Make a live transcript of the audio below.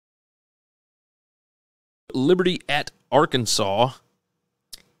Liberty at Arkansas.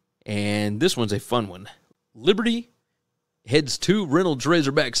 And this one's a fun one. Liberty heads to Reynolds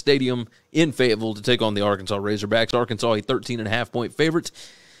Razorback Stadium in Fayetteville to take on the Arkansas Razorbacks. Arkansas, a 13.5-point favorite.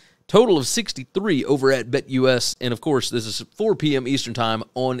 Total of 63 over at BetUS. And, of course, this is 4 p.m. Eastern Time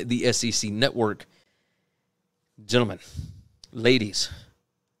on the SEC Network. Gentlemen, ladies,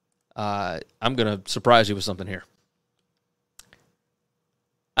 I'm going to surprise you with something here.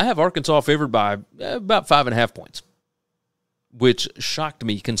 I have Arkansas favored by about 5.5 points, which shocked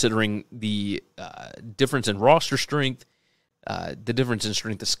me considering the difference in roster strength, the difference in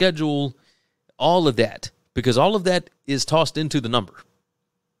strength of schedule, all of that, because all of that is tossed into the number.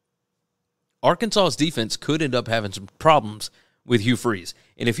 Arkansas's defense could end up having some problems with Hugh Freeze.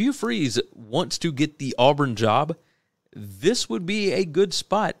 And if Hugh Freeze wants to get the Auburn job, this would be a good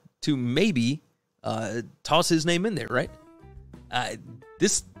spot to maybe toss his name in there, right?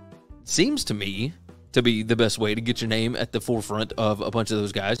 This seems to me to be the best way to get your name at the forefront of a bunch of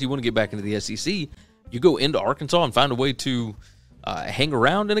those guys. You want to get back into the SEC, you go into Arkansas and find a way to hang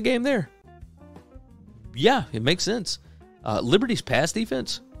around in a game there. Yeah, it makes sense. Liberty's pass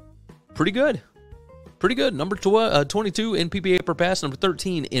defense, pretty good. Pretty good. Number 22 in PPA per pass, number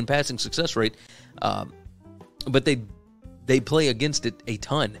 13 in passing success rate. But they play against it a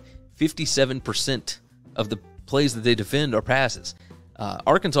ton. 57% of the plays that they defend are passes.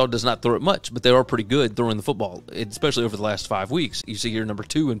 Arkansas does not throw it much, but they are pretty good throwing the football, especially over the last 5 weeks. You see here number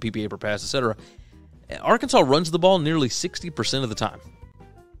 2 in PPA per pass, etc. Arkansas runs the ball nearly 60% of the time.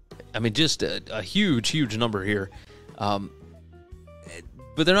 I mean, just a huge, huge number here.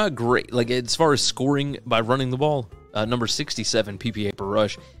 But they're not great. Like, as far as scoring by running the ball, number 67 PPA per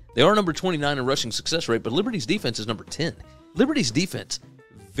rush. They are number 29 in rushing success rate, but Liberty's defense is number 10. Liberty's defense,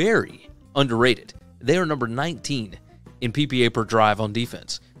 very underrated. They are number 19 in PPA per drive on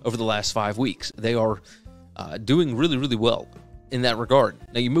defense over the last 5 weeks. They are doing really, really well in that regard.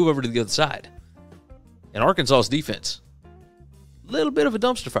 Now, you move over to the other side, and Arkansas's defense, a little bit of a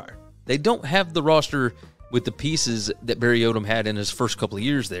dumpster fire. They don't have the roster with the pieces that Barry Odom had in his first couple of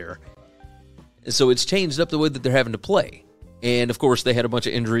years there. So it's changed up the way that they're having to play. And, of course, they had a bunch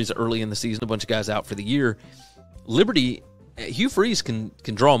of injuries early in the season, a bunch of guys out for the year. Liberty, Hugh Freeze can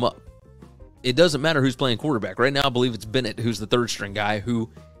draw them up. It doesn't matter who's playing quarterback. Right now, I believe it's Bennett, who's the third-string guy, who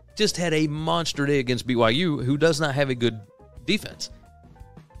just had a monster day against BYU, who does not have a good defense.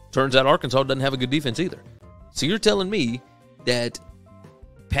 Turns out Arkansas doesn't have a good defense either. So you're telling me that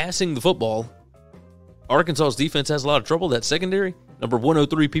passing the football, Arkansas's defense has a lot of trouble. That secondary, number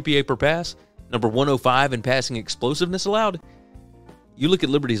 103 PPA per pass, number 105 in passing explosiveness allowed. You look at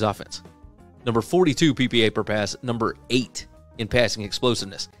Liberty's offense, number 42 PPA per pass, number 8 in passing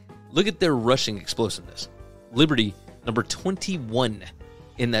explosiveness. Look at their rushing explosiveness. Liberty, number 21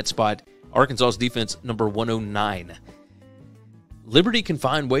 in that spot. Arkansas's defense, number 109. Liberty can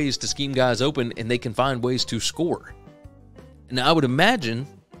find ways to scheme guys open, and they can find ways to score. Now, I would imagine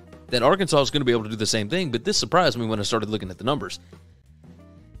that Arkansas is going to be able to do the same thing, but this surprised me when I started looking at the numbers.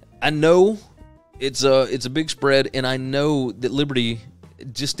 I know it's a big spread, and I know that Liberty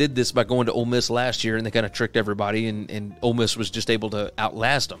just did this by going to Ole Miss last year, and they kind of tricked everybody, and Ole Miss was just able to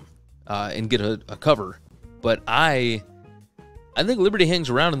outlast them and get a cover. But I think Liberty hangs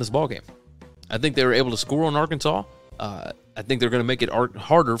around in this ballgame. I think they were able to score on Arkansas. I think they're going to make it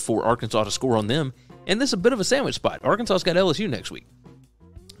harder for Arkansas to score on them, and this is a bit of a sandwich spot. Arkansas's got LSU next week.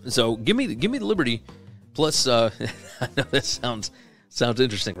 So give me the Liberty plus. I know that sounds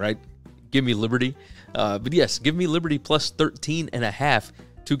interesting, right? Give me Liberty, but yes, give me Liberty plus 13.5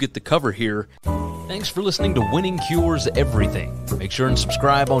 to get the cover here. Thanks for listening to Winning Cures Everything. Make sure and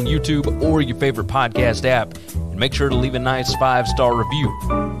subscribe on YouTube or your favorite podcast app, and make sure to leave a nice 5-star review.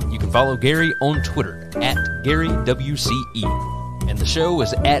 You can follow Gary on Twitter at GaryWCE, and the show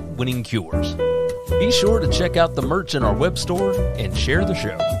is at Winning Cures. Be sure to check out the merch in our web store and share the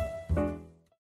show.